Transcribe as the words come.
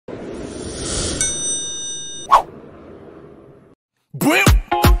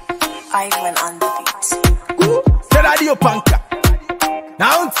Ivan on the beat. The radio panka.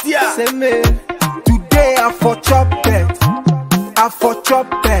 Now it's here. Say me. Today I for chop bet. I for chop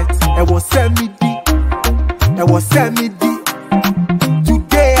bet. It was semi-D. It was semi-D.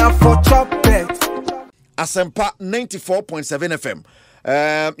 Today I for chop bet. Asempa 94.7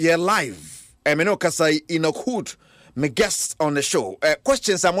 FM. Yeah, live. Emeno Kasai in a hood. My guests on the show.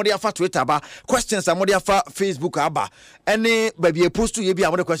 Questions are more for Twitter, ba. Questions are more for Facebook, aba. Any baby post to you be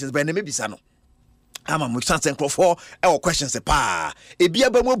other questions, but maybe sano. I'm a much for our questions. Pa. E be a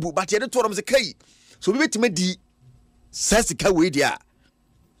book, but yet told them the key. So we wait to me di Sassika Widia.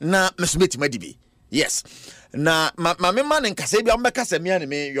 Na Miss Mitty Medibi. Yes. Na my man and Casabia Macasamian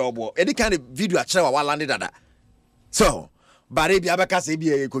me your boy. Any kind of video at Chawa landed at that. So, but if you have a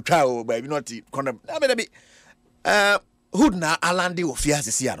Casabia, could try, baby, not condemn. Hoodna Alandi of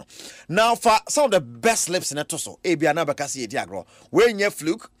Fiasiciano. Now, for some of the best lips in a tosso, Abia Nabacasi Diagro. When you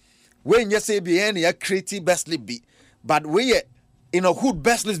fluke, when you say be any creative best lip be, but we in a hood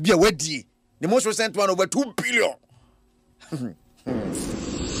best list be a weddy. The most recent one over 2 billion.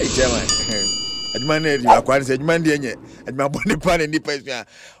 Hey, Chairman. You are quite said, Mandy, and my body pan and the.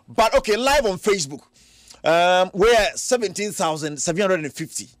 But okay, live on Facebook. We're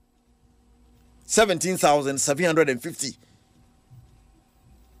 17,750. 17,750.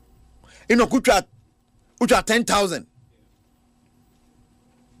 You know, which are 10,000.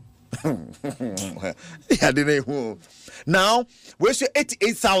 Yeah, they now we say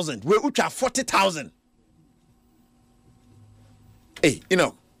 88,000. We which are 40,000. Hey, you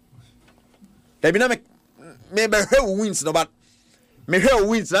know, they be not maybe who wins no, but me here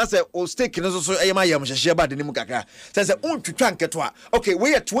wins. That's a stake in also AMI share bad in Mukaka. Says a own to tank it. Okay,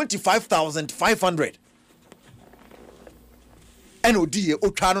 we are 25,500. NOD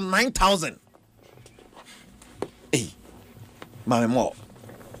Ochano 9,000. Hey, my more.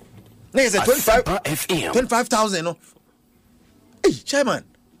 There's a 25,000. No. Hey, Chairman.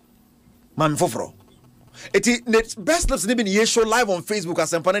 Man Fofro. It's best lives living here show live on Facebook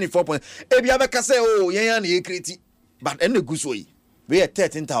as Asempa 94. Ebi abeka say oh yeah na create but any good way. We are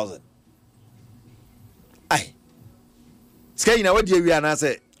 13,000. Aye. Sky na what do we are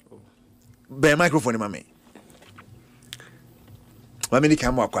say? Be microphone mama. Mama ni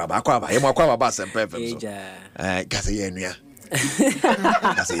kam akwa ba. Ye mo akwa ba Asempa FM so. Kase ye nua.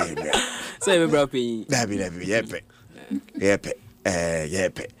 Kase ye nua. So me bro pay. Dabi yepe.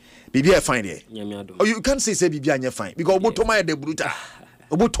 Yepe. Bibi fine there. Oh, you can't say Bibi anya fine because Obotoma de bruta.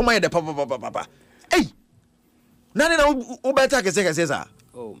 Obotoma de papa. Hey. Nani na u better ke say sir.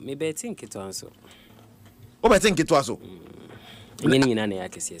 Oh, me be think it also. O be think it also. Nyini na na ya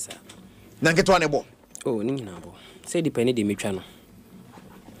kese sir. Na nketo na bo. Oh, nyini na bo. Say depend de metwa no.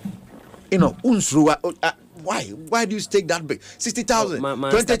 You know, unsuru why do you take that big? 60,000.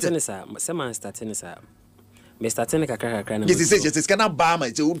 20 sir. Say man starting sir. Me starting kakra na. Yes, can buy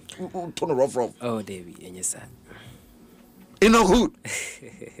my turn rough. Oh, David, yes sir. You know who?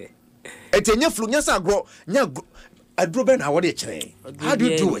 Etenya flu nyasa agro nya adrobe na what dey chere. How do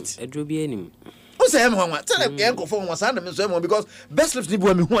you do it? Adrobe anim. O say em hwanwa. Tell em enko for hwanwa sa na me so em because best lift ni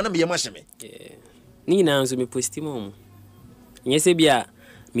bu me hu na me yema hye me. Ni na nso me posti mo. Nyese bia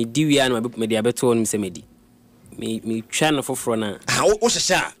me di wi anu me de abeto no se me di. Me twa no foforo na. Ah, o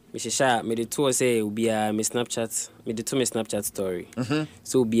hyehya. Me hyehya me de to say obia me Snapchat, me de to me Snapchat story.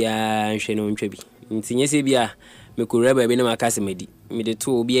 So obia nhwe no ntwa bi. Nti nyese bia me ko reba bi na makase me di. Me de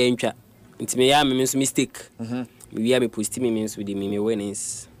to obia ntwa. Nti me ya me so mistake. Me wi me posti me so di me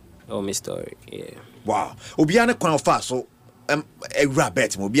winnings or my story. Yeah. Wow. Obia ne kwan fa so ewura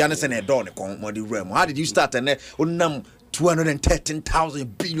bet mo obia ne se na do ne kon mo di wura mo. How did you start and onam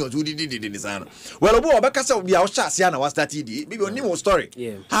 213,000 billions who did this? Well, obo obeka say obia o share na was start idi. Maybe oni mo story.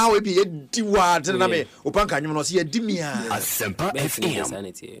 Yeah. How e be di word na me opanka nwom no se ye di mia. Asempa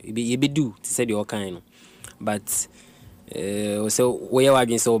FM. You be do to say the all kind. But so we are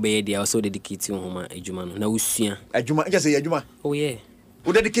against so be there also dedicate to homa adwuma no na usua adwuma just say adwuma oh yeah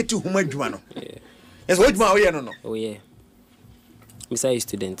we dedicate to homa adwuma no yeah yes what adwuma we no oh yeah me say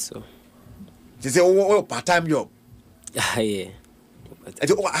student so you say oh part time job yeah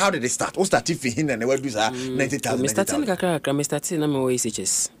how did they start what started for him and we do say 90,000 me started kakra me started na me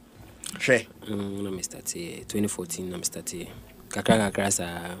OSHS she na me started 2014 na me started kakra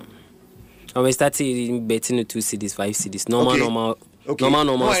sa I started betting 2 CDs, 5 CDs. Normal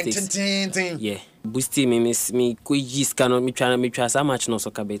stakes. Yeah. Boosting me use cannot me try so much no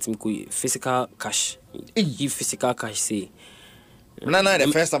soccer bet me physical cash. Give physical cash say. No, the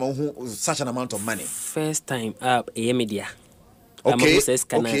first time who such an amount of money. First time media.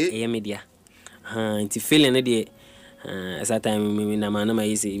 Okay. Media. Into feeling the At that time, my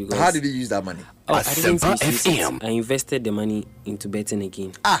easy. How did you use that money? Oh, I didn't use it. I invested the money into betting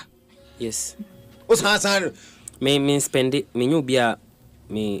again. Ah, yes. What's happening? Me spend it. Me no be a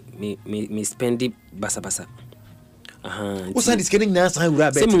me spend it basa. What's that? Is getting nice. I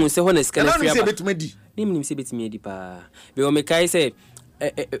will say me say when is getting free. I bet me. Nim say bet me di pa. Because me kai say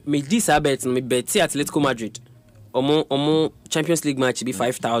me this bet me bet Atletico Madrid. Omo Champions League match be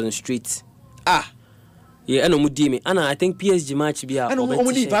 5,000 straight. Ah. Yeah, and I think PSG match be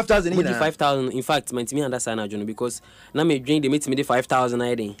only 5,000. 5,000. In fact, me understand John because now me drink the meet me 5,000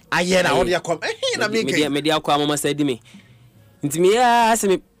 I dey. Ah yeah, now they come. Na me dey akwa mama said me. Nti me ya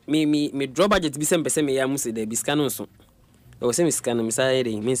say me draw budget be some person me ya must dey be scan so. O say me scan me say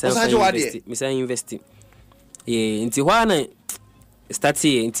dey me say invest. Yeah, nti hwa na start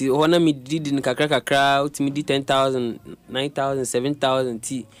here nti hwa na me did in kakra ultimate me 10,000, 9,000, 7,000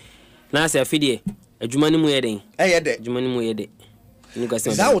 t. Na say afidie adwuma ni mu ye den adwuma ni mu ye de ni go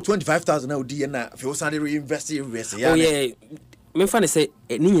say that 25,000 na odi na fe wo sane reinvest yeah. Oh yeah, me fan say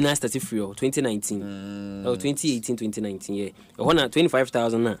ni nyina start free 2019 or 2018 2019 yeah ho na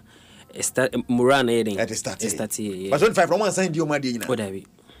 25,000 na start mura na ye den start yeah but 25 from one sign di o ma de nyina o da bi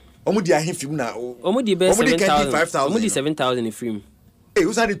omo di ahin film na omo di be 7,000 omo di 7,000 in film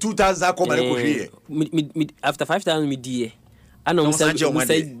wo sane 2,000 come na ko hwe me after 5,000 me di ana musa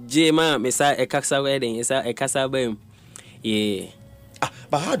jema mesa ekasa wedding esa ekasa bam yeah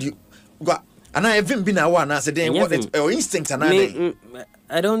but how do you go ana even be na wa na say then what your instinct ana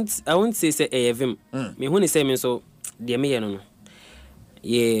I won't say even me who say me so de me no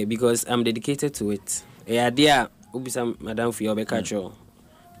yeah because I'm dedicated to it yeah there ubisa madam for your bekacho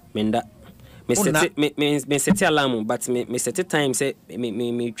menda me set alarm but me set time say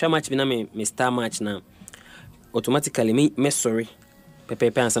me try match be na me star match now automatically me sorry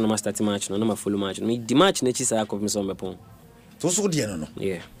pepe ansa na start match no ma follow match me di match na chi sa ko me so me pon so de no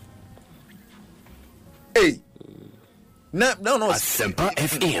yeah hey no Asempa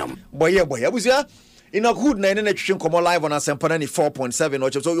FM boy abusia in a good night na twin come live on Asempa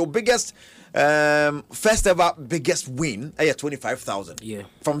 4.7 so your biggest first ever biggest win 25,000 yeah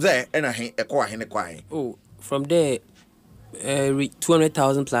from there and oh from there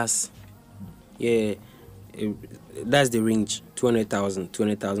 200,000 plus yeah. That's the range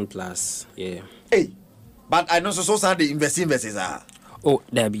 200,000 plus yeah hey but I know so the investors are oh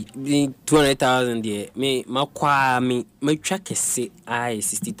that be 200,000 there me track say I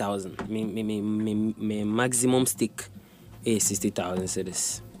 60,000 me maximum stake 60,000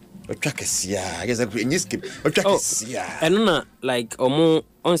 cedis track is yeah I guess in this skip track is yeah and no like omo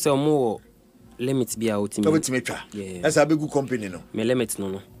on say omo limit be out me yeah that's a big good company no me limit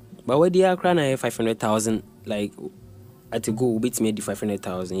no but where they are crying 500,000 like at a go bit me the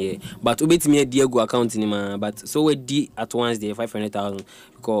 500,000 yeah but bit me Diego account ni ma but so we di at once the 500,000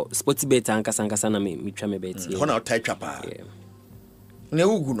 because sporty bet ankasa na me try me bet yeah ho na type trapper yeah ne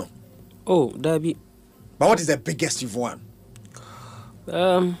ugu no oh that be but what is the biggest you've won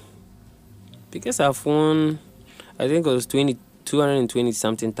because I've won I think it was 220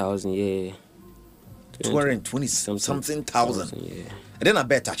 something thousand yeah 220 something thousand yeah. And then I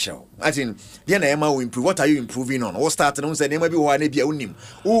bet touch you. I think then Emma will improve. What are you improving on? What starting on say Emma be one be unim.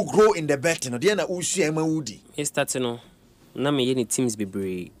 Who grow in the betting? Then I will see Emma Woody. It's starting on. Na me any teams be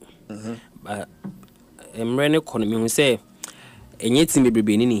brave. But running economy we say any team be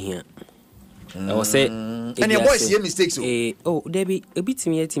brave ni here. I will say and your boys see mistakes so. Oh there be a bit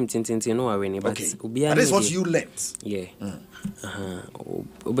me team no worry but that is what you learned. Yeah.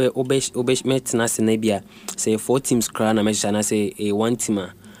 Obe met na se na bia say 4 teams cry na me na say one team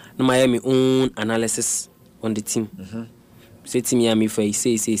na my own analysis on the team. Say team ya me for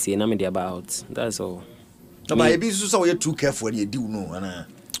say na me dey about that's all. No but e be so you too careful when you do no ana.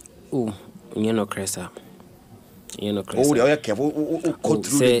 Oh you know cresa. Oh they are careful go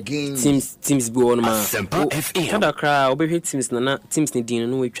through the game. Teams be on ma. Kada cry obe hit teams na teams ni din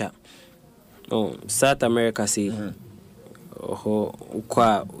no we twa. Oh South America say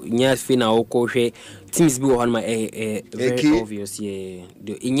kwa nya fina okwohwe teams bi wo hon ma very obvious yeah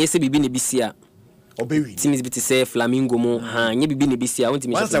the inyese bibi ne bisia obewi teams bi te say Flamingo mo ha nya bibi ne bisia won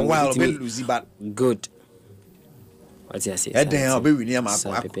teams once a while lose but good what you say then obewi ni ma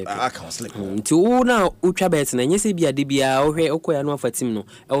I can sleep nti wo na utwa bet na nyese bia de bia ohwe okoya no afa team no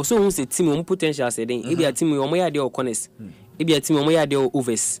e wo so hu say team o potential say den e bia team o mo ya de o corners e bia team o mo ya de o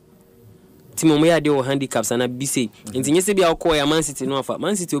overs team mo ya de o handicaps na bi say nti nyese bia okọ ya Man City no afa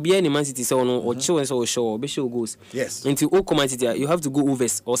Man City obi ani Man City so no o chill so o show be show goals yes nti o come City you have to go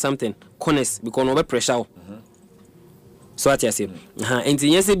overs or something corners because no be pressure so what you say nti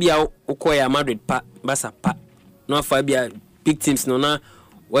nyese bia okọ ya Madrid pa Barca pa no fa bia big teams no na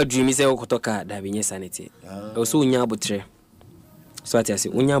what dream is okotoka da be sanity also unya abotre so ati ase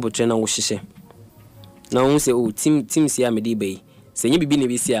unya abotre na wo hihye na wo say oh team si amede be se nye bibi ne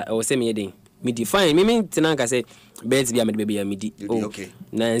bi si a wo say me den me define me tena ka say bet bi amede be ya medi okay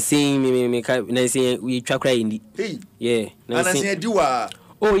na say me na say we twa kra indi yeah na say di wa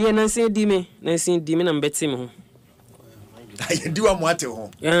oh yeah na say di me na mbeti me ho you do am what ho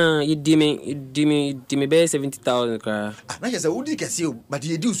you di me be 70,000 kra na je say udi kese o but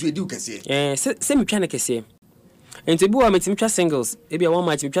you do so you kese say me twa na kese enti bi wa metim twa singles e bia one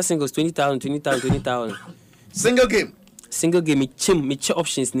match me twa singles 20,000 single game me che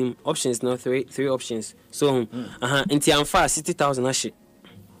options no three options so enti am fa 60,000 na she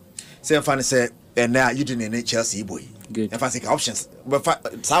say fan say and now you didn't in Chelsea boy good and fancy options but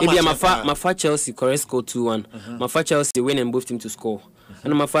my fa Chelsea correct score 2-1 my fa Chelsea win and both team to score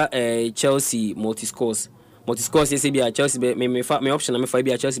and my fa Chelsea multi scores yes be Chelsea me option me fa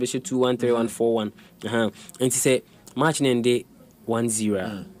be Chelsea be 2-1 3-1 4-1 and he say match end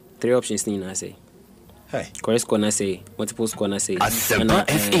 1-0 three options ni na say hey correct score na say multiple score na say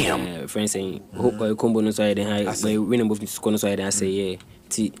FM friends saying combo no so I den high win and both team to score no so I den say yeah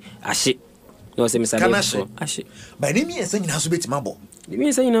ti ashe no say Mr. David ashe by name yes nyina so beti mabo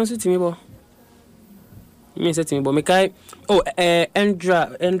me say nyina so timi bo me kai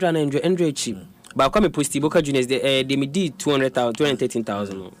Endra cheap but come post Boca Juniors they me did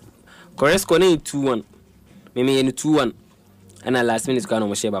 213,000 correct score 2-1 me 2-1 and last minute score no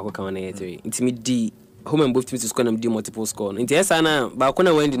mo share ba ko kan na 3 it me di home and both teams to score them do multiple score nti esa na ba ko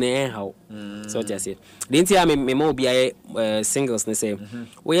na win na how so what you say the nti me mo bia singles na say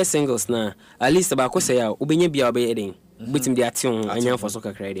we singles na at least ba ko say ya obenya bia obey den betim de action anya for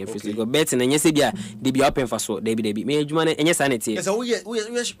soccer cry den fit go bet na nyese bia de bia open for so de bi me adwuma na enya sanity yes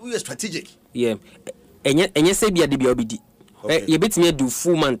we strategic yeah enya say bia de bia obedi ye betimi do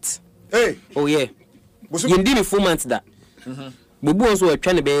full month hey oh yeah you ndi me full month that Bobu also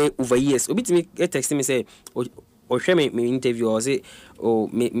trying to be over years. Obitimi text me say o share me interview or say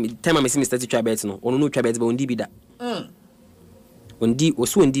me time me see me start to try bet no. Ono no try bet but ondi bi da. Ondi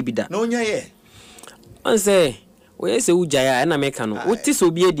oso ondi bi da. No nya ye. On say we say ujaya na make no. O ti so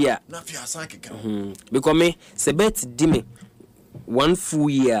bi e dia. Na fi asan keka. Because me se bet di me 1 full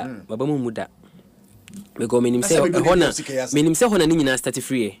year baba mu muda. Because me nim say hona ni nyina start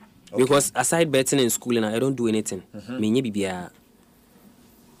free. Okay. Because aside betting in school and I don't do anything. Me nye bibia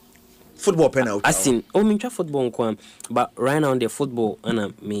football penalty. I seen me try football nko but right now the football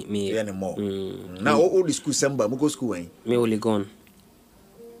and me anymore. Now all the school samba mo go school when? Me only gone.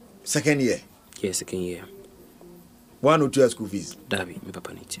 Second year. Yeah, second year. 1 or 2 school fees. Dabi me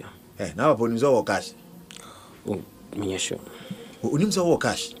papa ni tia. Eh now papa nimso work cash. Oh, me sure. Nimso work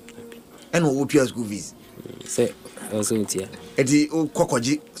cash. And o 2 school fees. Say also tia. Edi o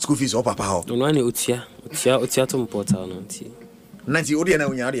kokoji school fees o papa ho. No ani otia to importa no nti. Nanti odi na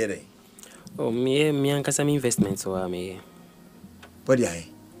unya odi dey. Oh me ankasa me investment so me. What dey ai?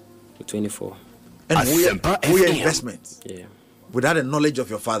 24. And we investment. Yeah. Without the knowledge of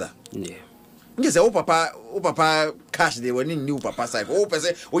your father. Yeah. You say oh papa cash they when new papa side. Oh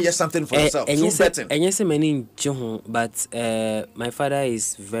person oh yes something for yourself. And yes many njo but my father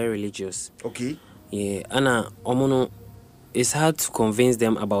is very religious. Okay. Yeah, Anna omono it's hard to convince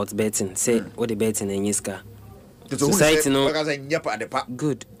them about betting. Say what the betting in Yiska. Society no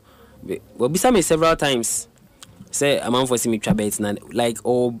good. Well, beside me several times. Say a man for see me try betting like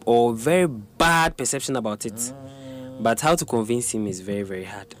or very bad perception about it. But how to convince him is very, very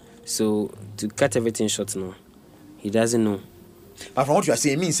hard. So to cut everything short now, he doesn't know. But from what you are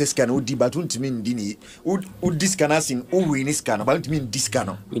saying, means scan would but don't mean dini would discanasing win this can about mean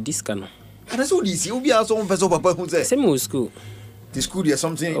discano. Me discano. And that's all this. You'll be also on vessel papa who says same school. The school there's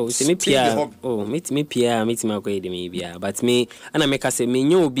something. Oh, see me Pierre. Oh, meet Pierre, meet my grade me but me and I make us say me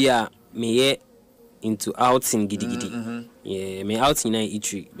no be me into outing gidi. Yeah, me outing na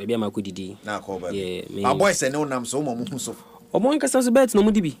eatery. Baby am akudidi. Na call baby. Yeah, me. My boy say no nam so mo so. Omo nka so bet no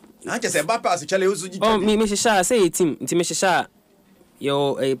mudi bi. I just say Mbappe as chale ozu. Oh, me shisha say team, nti me shisha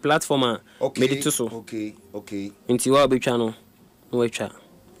yo a platformer me di to so. Okay. Nti wa betwa no twa.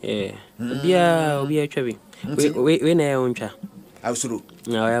 Yeah. Obi atwa bi. We na e ontwa. Ausuru.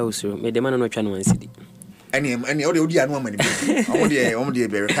 Na ya usuru. Me de man no twa no ansidi. Any odi anu amani. On the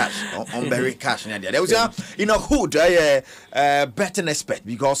very cash. On very cash na there. There was hood betting expert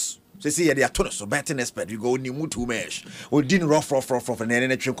because see they are tonos so betting expert you go ni mutu mesh. We didn't rough and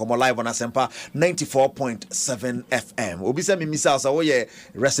then train come live on Asempa 94.7 FM. Obi say me misa so we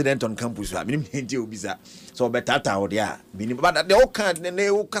resident on campus. Minim henti obi za. So betata o dia. But they all can't they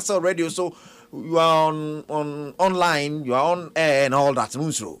all castle radio so you are on online, you are on air and all that.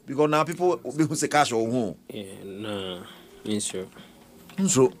 Because now people who say cash or who. Yeah, no, sure.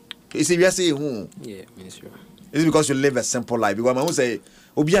 So, you see, we are saying who. Yeah, sure. It's because you live a simple life. Because I will say,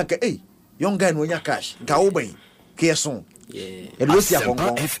 Obianka, hey, young guy, no cash, Kaobe, Keson. Yeah, it was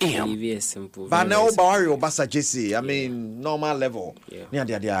simple. But now, Barrio Bassa Jesse, I mean, normal level.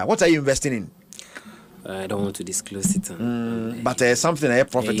 Yeah. What are you investing in? I don't want to disclose it. But something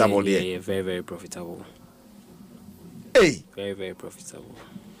profitable there. Yeah, very, very profitable. Hey, very, very profitable.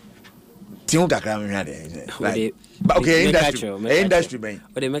 But okay, industry, man.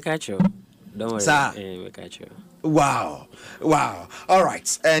 But they make a show. Don't worry. Sir. Make a show. Wow. All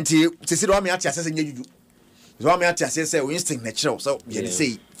right. And to see what me at you say, so me at you say instinct natural. So you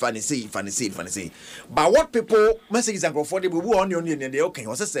say funny. But what people messages are comfortable who on and they okay.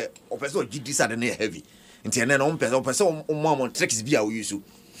 Was say or person this are the heavy. Until then on person on tricks be our use.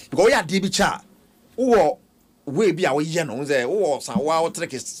 Because we are DB cha. Who we be our yen say oh some wow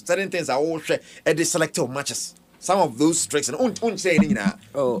tricks certain things are all share at the selective matches. Some of those tricks and say anything now.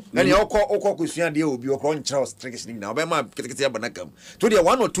 Oh, and you all question deal will be your own Charles tricks now. By my banakam. To the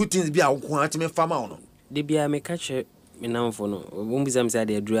 1 or 2 things be our quantum farmer. They be a me catch me now for no. Won't be some say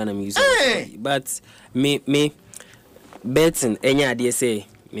they drew and music. But me betting any idea say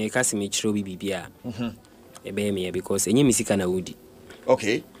me cast me chro bibia. E be me because any music na woody.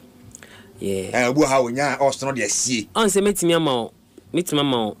 Okay. Yeah. And how nya also no see. On say metimi ama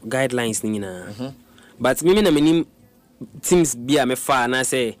guidelines ni na. But me na menim teams be a me fa na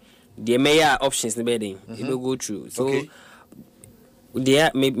say the mayor options ni be den. E be go through. So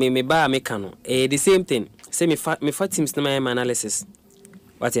there me ba me kano. The same thing. Say me fa teams na my analysis.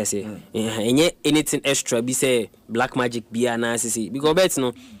 What you say? Enye anything extra be say black magic be analysis because bet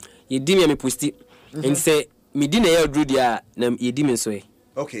no you di me posti and say me di na you do dia na you di me so.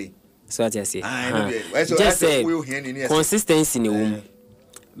 Okay. So what you say? Just say consistency in the womb.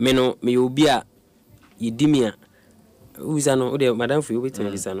 Me obi a you di me a uzano o de madam for you wait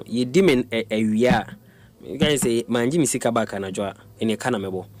me bizano you di me awia you guys say manji me sika back na jo ene kana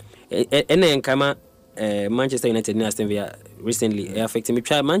mebo ene nkama Manchester United in Aston Villa recently affecting me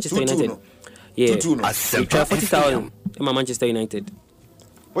try Manchester United. Yeah, we try 40,000 in my Manchester United.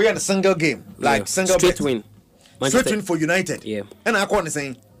 We had a single game, like single straight bet. win. Straight win for United. Yeah. And I can't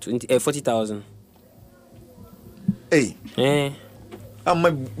say 40,000. Hey. I'm my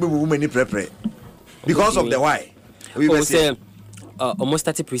woman prepare because of the why. We say almost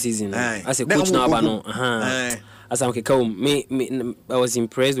 30 preseason. As a coach now, no. As I'm me, I was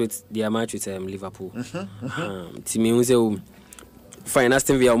impressed with their match with Liverpool. Team we say fine,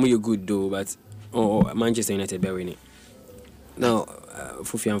 Aston Villa you good though, but Manchester United bear winning. Now,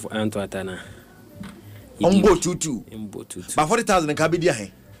 Fufi and Anto Atana. Umbo 2-2. But 40,000 can be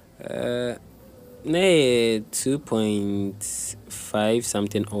there. 2.5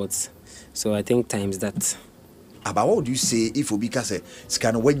 something odds. So I think times that. About what do you say if Obika say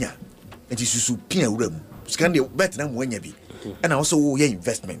scan wenya and you superior room? Scan the better than when you be. And also your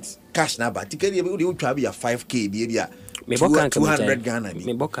investments. Cash now, but ticket you try be a 5K be a 200 Ghana.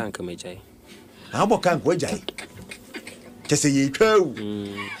 Me bokan kamejai. How about can't wejai? Just say you go.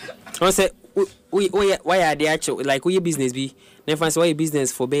 I say why are they actually like your business be? Never say why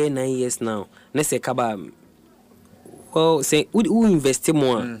business for be 9 years now. Let's say kaba. Well, say who invest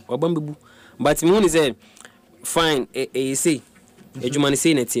more? But me only say fine. Say. Ejumani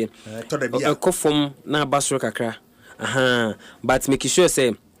say net here. A from na basro kakra. But make sure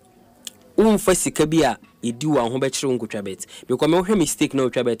say sika bia e di wa ho be kire nkotwa bet because me hwe mistake na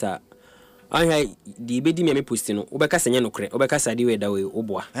otwa bet a ahai di bedi me post no obeka sanya no kre obeka sade we da we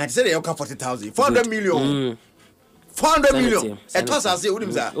oboa and say they oka 40,000 400 million 400 million e to asase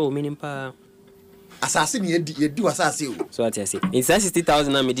unim za minim pa asase ni yedi asase o so what I say in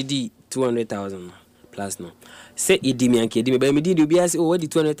 60,000 na me didi 200,000 plus no say idi me anke di me ba me didi obi ase what di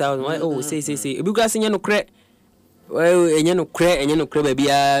 200,000 why say ebi ga sanya no kre well enye no kre ba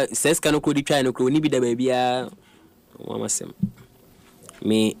bia seska no kodi twa no kro ni bi da ba bia mama sem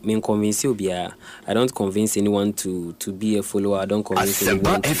me convince you bia I don't convince anyone to be a follower. I don't convince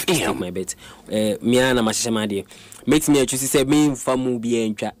anyone to take my bet me ana ma hye ma de make me choose say me famu bia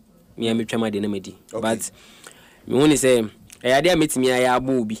ntwa me twa ma de na medi but me woni say ade a met me ya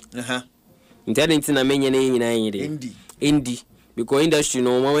abo obi nti na menye na nyina nyide indi because industry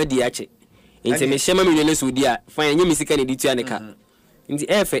no mama di ache nti me shema million so di a fine nye misika ne di tua ne ka nti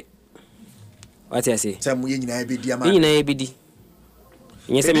efe what I say sam ye nyina ebedi ama nyina ebedi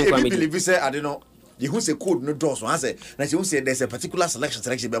nye se me kwa me believe say I don't know you who say code no doors one say na you say there's a particular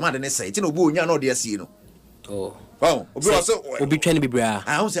selection be ma de ne say ti no bo nya no de asie no Oh, Obi trying to be bra.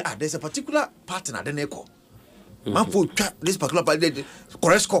 I say there's a particular partner then echo. Man for this particular partner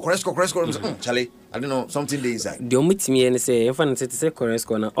correct score. Charlie, I don't know something there inside. The omit me and say if I say correct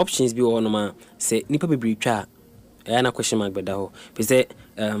score na options be on ma say nipa be twa. I na question mark beda ho. Be say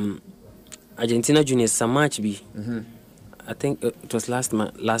Argentina juniors some match be. I think it was last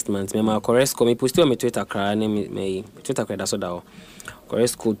month. Me ma correct score me post on my Twitter card me Twitter card so da. Correct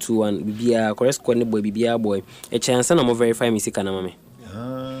score 2-1 bibia correct score ne boy bibia boy. A chance na mo verify me sika na mame.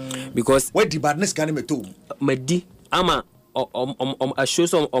 Because where the badness can me too. Medi ama I show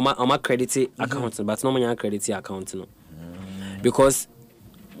some on my credit account but no my credit account no. Because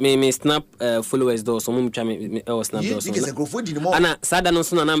me snap followers do so mum twa me snap do so. Ana sada no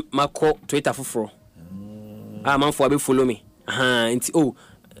so na mako Twitter foforo. Man for be follow me. Nti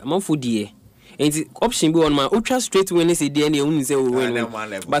man for die. Nti option be on my ultra straight when say die na unu say win.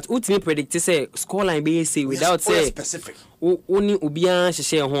 But ultimate predict say score line be say without say specific. Oni obia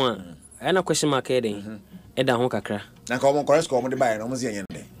hye ho a. Na question mark eden. Eda ho kakra. Na ka mo correct score mo de buy no mo say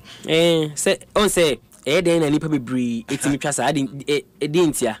yen say on say eden na nipa bebree etimi twa sa ade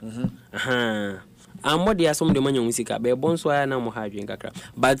ntia. Amode asom de manya musika be bonso aya na mo ha adwen kakra.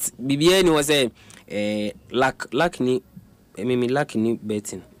 But bibia ni was say luck ni luck ni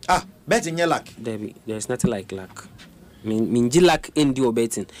betting. Betting your luck. There's nothing like luck. Minji luck in the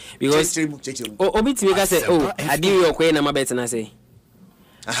betting because obiti me ka say I dey your kway na ma betting na say.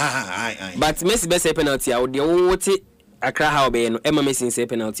 But Messi be say penalty out there wote akra how be no e ma Messi say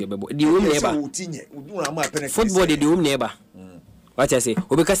penalty obebo. The room neighbor. Football the room neighbor. What I say?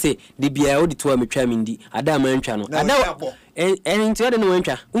 Obeka say the bia o di to am twa mindi ada ma ntwa no. Ada nti ade no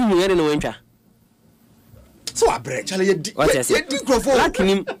wantwa. Unhu ade no wantwa. So abre chale ye di. What I say? Luck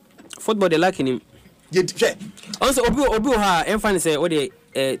him. Football the luck him. Ye di. Also obi ha emfa say o de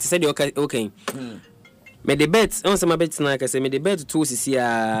to say the okay. Me the bet on some bet na ka say me the bet to sisi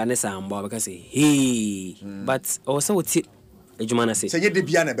a na samba because say hey but also what ejuma na say say ye de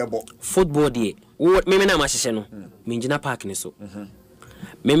bia na bebo football de me na ma hyehye no me ngina park ni so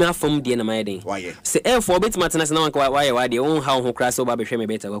me afom de na ma yeden say for bet matena say na why de on how ho kra so ba behwe me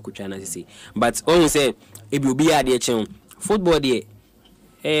bet ga kutwa na say but on say ebi obi ya de chen football de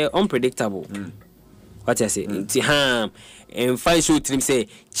unpredictable. What I say? And fine show trim say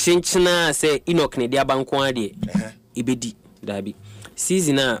chinchina say Enoch ne dia banko ade ibedi dabi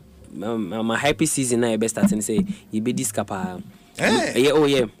season my happy season na best starting say ibedi scapa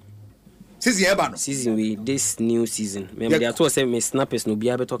yeah season eba no season we this new season remember they told say me snappers no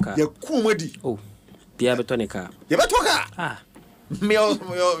bia beto car ye kumadi bia beto ne car ye beto car me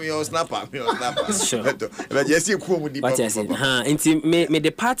snapper sure but yes you kumadi what I say inti me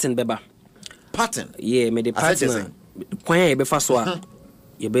the pattern beba pattern me the pattern kwan ye be fa so a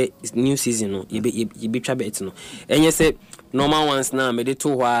ye be new season no ye be twa bet no enye say normal ones na me dey to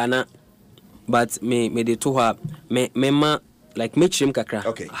hwa na but me dey to hwa me ma like make shim kakra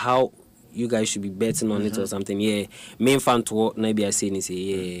how you guys should be betting on it or something me fan to na be say ni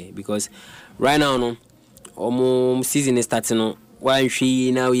say because right now no omo season is starting no wan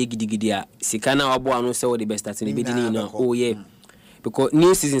hwi na we gidigidi a sika na wabo anu say the best starting be di na because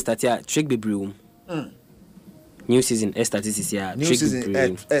new season start here trick be brew new season statistics here new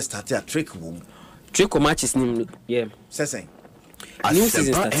season start here trick matches nim say new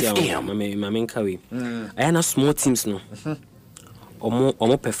season start here my main carry I na small teams no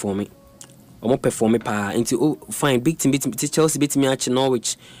omo perform pa into fine big team Chelsea beat me at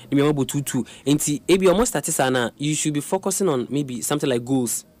Norwich me able 2-2 into ebi almost statistics na you should be focusing on maybe something like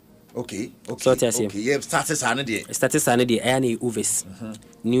goals. Okay. Yeah, statistics are there. Any overs.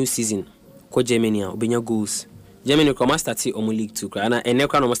 New season. Ko Germany obenya goals. Germany come start omo league 2 and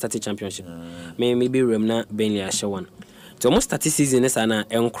nekra no start championship. Maybe rem na Burnley ashe one. To almost start season is na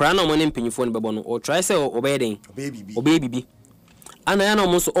enkra na omo ne mpanyifo no bebo no or try say obeyden. Obey bibi. Ana ya na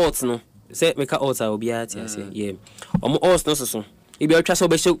omo so odds no. Say make odds obi ati say yeah. Omo odds no so. If you try so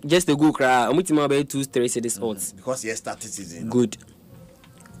be just the go kra omo team about 2-3 cities odds because yes started season. Good.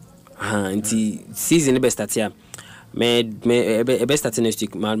 Anti season best start here. Me best start next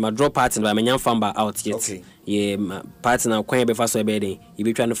week. My draw partner by my young farmer out yet. Okay. Yeah, partner kwan be fast so be dey. You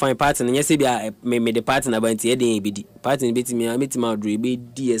be trying to find partner. Yes, be me the partner but e dey be di. Partner be me ma draw be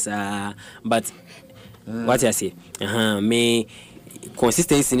DS but what I say? Me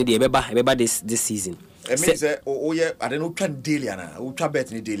consistency ni dey be this season. I mean say I don't know twan daily ana. O twa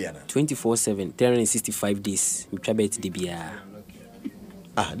bet ni daily ana. 24/7 365 days. We twa bet dey bia.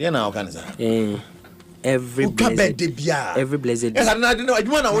 There now can say. Every blessed day. Yes, I don't know. I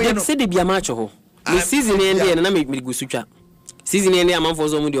want to say the bia match ho. The season end there na me go sutwa. season any amount for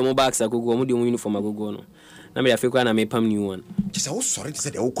some of backs I could go with the uniform I go go no. Na me afekwa na me pam new one. Just I was sorry to say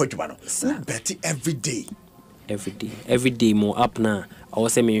the kwadwuma no. Bet every day. Every day more up now. I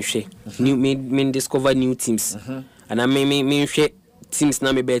was say me share. New me discover new teams. And I me share teams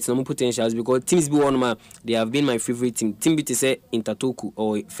na me bet no potentials because teams be one man they have been my favorite team. Team be to say Intertoku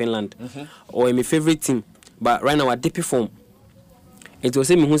or Finland or my favorite team. But right now I deep form. It was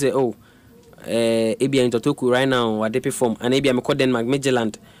say me who say oh Abia Intertoku right now I deep form and Abia me call Denmark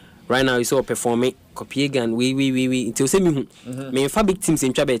Midland. Right now, you saw performing Copenhagen. We. Until say me, me fa big teams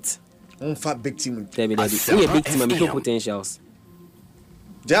in Chabet. Fa big team. We a big team. Me potentials.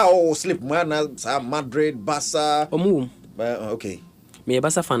 They all sleep. Madrid, Barca. Okay. Me a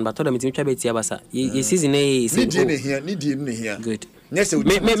Barca fan, but told them it's in Chabet. Ya Barca. You season a. Need here. Good. Me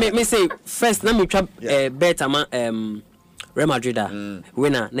say first. Na me trap bet ama Real Madrid.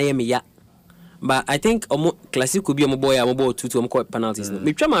 Winner na me ya. But I think classic could be a boy 2 penalties.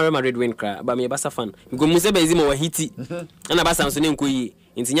 Me try my Real Madrid win cry, but me a Barca fan. Because Musa Benzema was hiti. And a Barca Samson Nkuyi.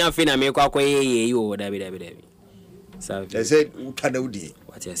 Intinya fina me kwa you David. So they said Kanodi.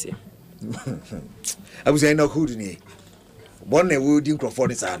 What you say? I was saying no good ni. One would in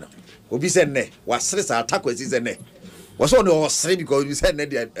Crawford is ano. Obi said ne. Was stress attack was is ne. Was on the straight because we said ne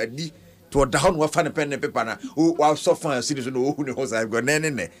di to down what fan pen and paper na. Oh wow so fun citizen who knows I've got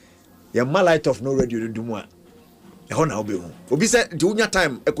ne. Ya light of no radio do mo. E ho na obi hu. Obi say the unya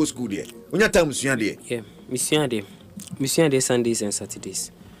time eco school there. Unya time musua there. Yeah, musua there Sundays and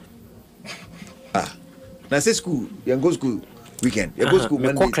Saturdays. Na say school, you go school weekend. You go school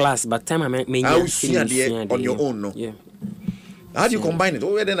Monday. Me class but time I me musua there on your own no. Yeah. How do you combine it?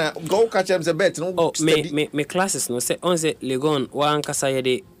 Oh then go catch them say bet no. Oh, me classes no say on say Legon wa ankasa ye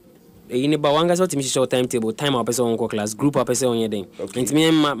de yini ba wanga so timi show timetable time up person on class group up person on ye den enti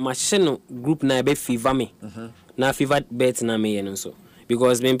me ma no group na be fever me na fever bet na me no so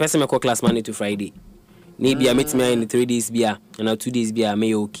because me person me call class Monday to Friday ni bia meet me in 3 days bia and 2 days bia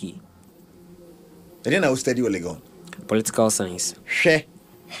me okay and then I will study Legon political science hwe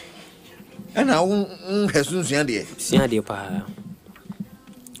and I hesun suan de pa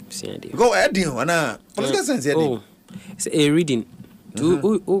go edin na political science here oh it's a reading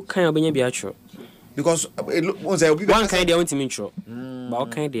who kind of benya biatro because one kind they want to intro but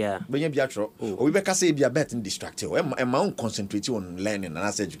what kind they are benya biatro o we be ka say bia bet distract you am I concentrate on learning and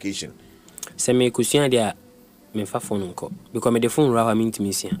as education say me kusia dia me fa phone nko because me the phone ra me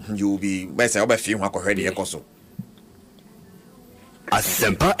ntimi sia you will be by say oba fi ho akọhwe de ekoso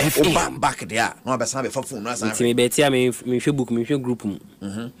Asempa FM back there no be say be fa phone no asan ntimi be tia me hwe book me hwe group mu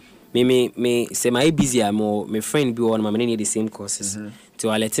me say my busy am me friend be one me need the same courses to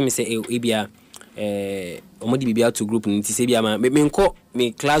let me say e bia omodi bibia to group nti say bia me nko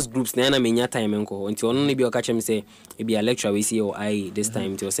me class groups na me nya time nko nti ono ne bia o ka chem say e bia lecture we see or I this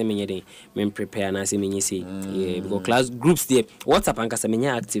time to say me nya den me prepare na say me nya say yeah because class groups there WhatsApp anka say me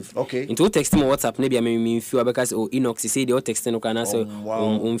nya active nti o text me WhatsApp ne bia me few because o Inox say the o text no kana say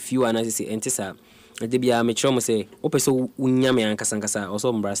on few ana say entisa de bia me chro mo say o person unya me anka sankasa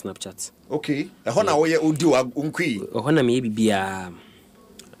also mbra Snapchat okay e ho na wo ye odi unkui o ho na me bibia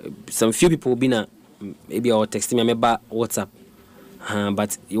some few people be na maybe or text me ba WhatsApp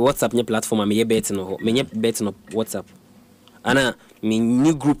but WhatsApp nye platform me bet no me nye bet no WhatsApp ana me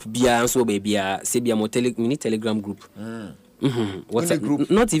new group bia so be bia say bia mo mini Telegram group WhatsApp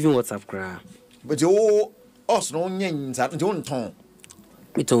group not even WhatsApp kra but you us no nye nza nti ton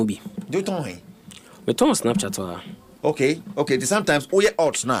me ton bi do ton he me ton Snapchat okay sometimes oh yeah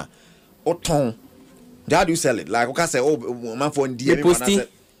odds na o ton how do you sell it like okay say oh man for DM man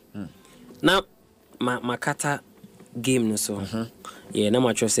na makata game no so yeah na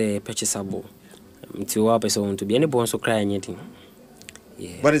ma say purchaseable until wa person to be any born so cry anything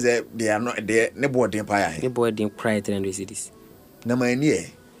yeah what is it they are not they ne board dem pa ya ne board dem cry 300 cedis na mani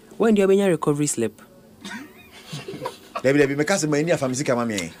e when do you benya recovery slip Debbie make us mani afam sika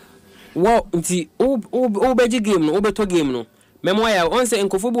mama wow until o beji game no o beto game no memoya on say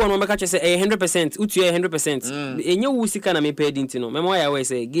enkofobu won make catch say 100% utu 100% enye wu sika na me pay dinti no memoya we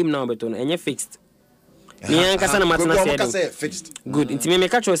say game now beto no enye fixed me ankasa na matna say fixed good inti me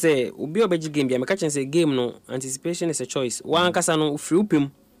catch say obi obeji game bia me catch say game no anticipation is a choice wa ankasa no free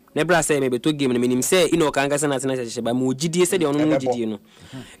upem na bra say me beto game no menim say ino ka ankasa na tena checheba ba mo gidie say de ono mo gidie no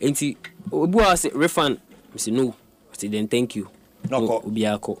inti obi wa say refund me say no say then thank you no obi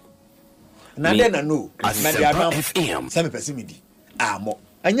akọ na den na no na dia na FM some person me di mo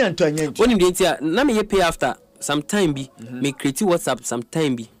anyanto onim de ntia na me pay after some time bi me create WhatsApp some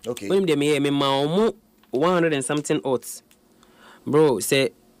time bi onim de me ma omo 100 and something odds bro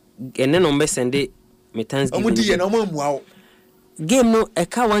say ene no me send me Thanksgiving omo di ye na omo mua game no e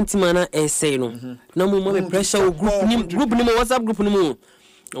ka one team na essay no na mo me pressure group ni WhatsApp group ni mo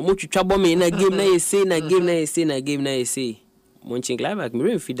mo twitwa bo me na game na essay na game na essay mo chin like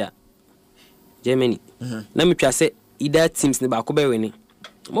me feed that Germany na me twa say either teams ne ba ko be win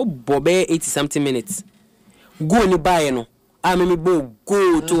mo bobe 80 something minutes go ni buy no me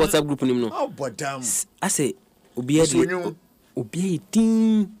go to WhatsApp group ni no oh bodam I say obi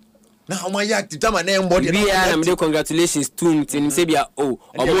team na how my yak tama na embody na me congratulations to team say bia oh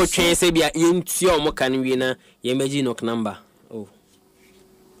omo twen say bia yentu omo kan wi na ye meji knock number oh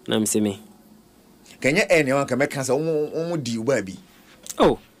na me say me kenya anyone can make answer omo di uba bi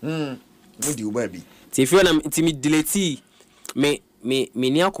oh mo di uba bi ti fi na ti me delete me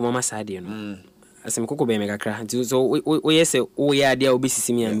ni akoma masade no asem koko be me kakra so o yes o ya dia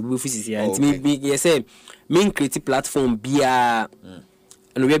obesisi me am bufusisi ya nti me yes me create platform bia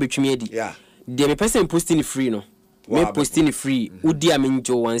no we betwemi edi de me person posting free no me posting free udi am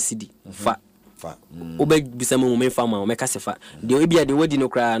njo 1 cedi fa obe bisama me fa ma me kase fa de obi a de wodi no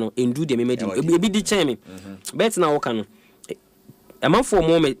kra no endu de me medi ebi di chen me bet na wo ka no amount for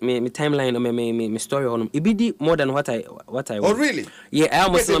more me timeline or me story on it be more than what I want. Oh really? Yeah, I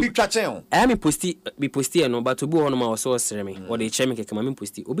almost I am posti no but to be on my source me or the chairman ke ma me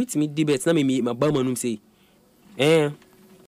posti obi timi debate na me ma ba manum say